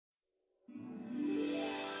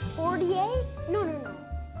38? No.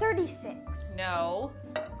 36. No.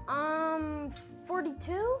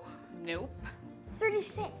 42? Nope.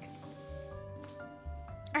 36.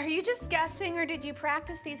 Are you just guessing, or did you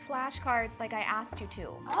practice these flashcards like I asked you to?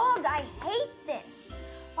 Ugh, I hate this.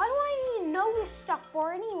 Why do I need to know this stuff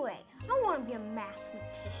for anyway? I don't want to be a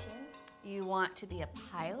mathematician. You want to be a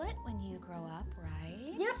pilot when you grow up,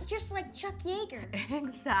 right? Yep, just like Chuck Yeager.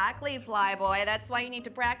 Exactly, Flyboy. That's why you need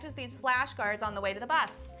to practice these flashcards on the way to the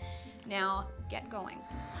bus. Now, get going.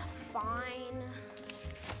 Fine.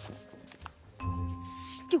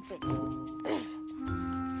 Stupid.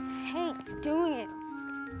 I hate doing it.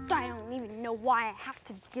 I don't even know why I have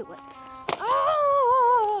to do it.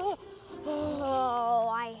 Oh,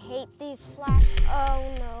 I hate these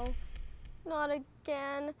Oh no, not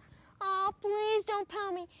again. Oh, please don't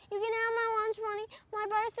pound me. You can have my lunch money, my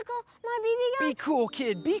bicycle, my BB gun. Be cool,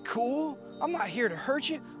 kid, be cool. I'm not here to hurt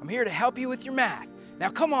you. I'm here to help you with your math. Now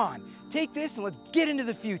come on, take this and let's get into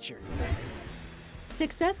the future.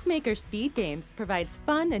 SuccessMaker Speed Games provides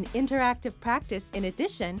fun and interactive practice in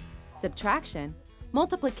addition, subtraction,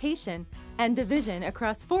 multiplication, and division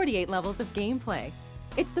across 48 levels of gameplay.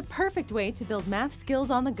 It's the perfect way to build math skills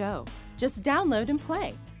on the go. Just download and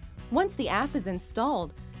play. Once the app is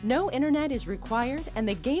installed, no internet is required, and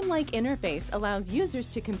the game-like interface allows users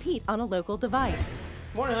to compete on a local device.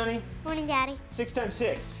 Morning, honey. Morning, Daddy. 6 times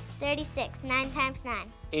 6. 36. 9 times 9.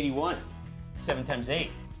 81. 7 times 8.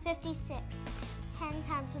 56. 10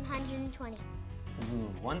 times 120.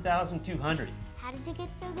 Ooh, 1,200. How did you get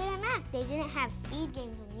so good at math? They didn't have speed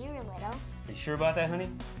games when you were little. Are you sure about that, honey?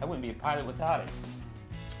 I wouldn't be a pilot without it.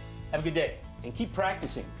 Have a good day, and keep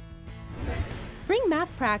practicing. Bring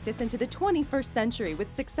math practice into the 21st century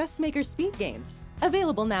with SuccessMaker Speed Games,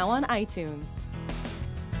 available now on iTunes.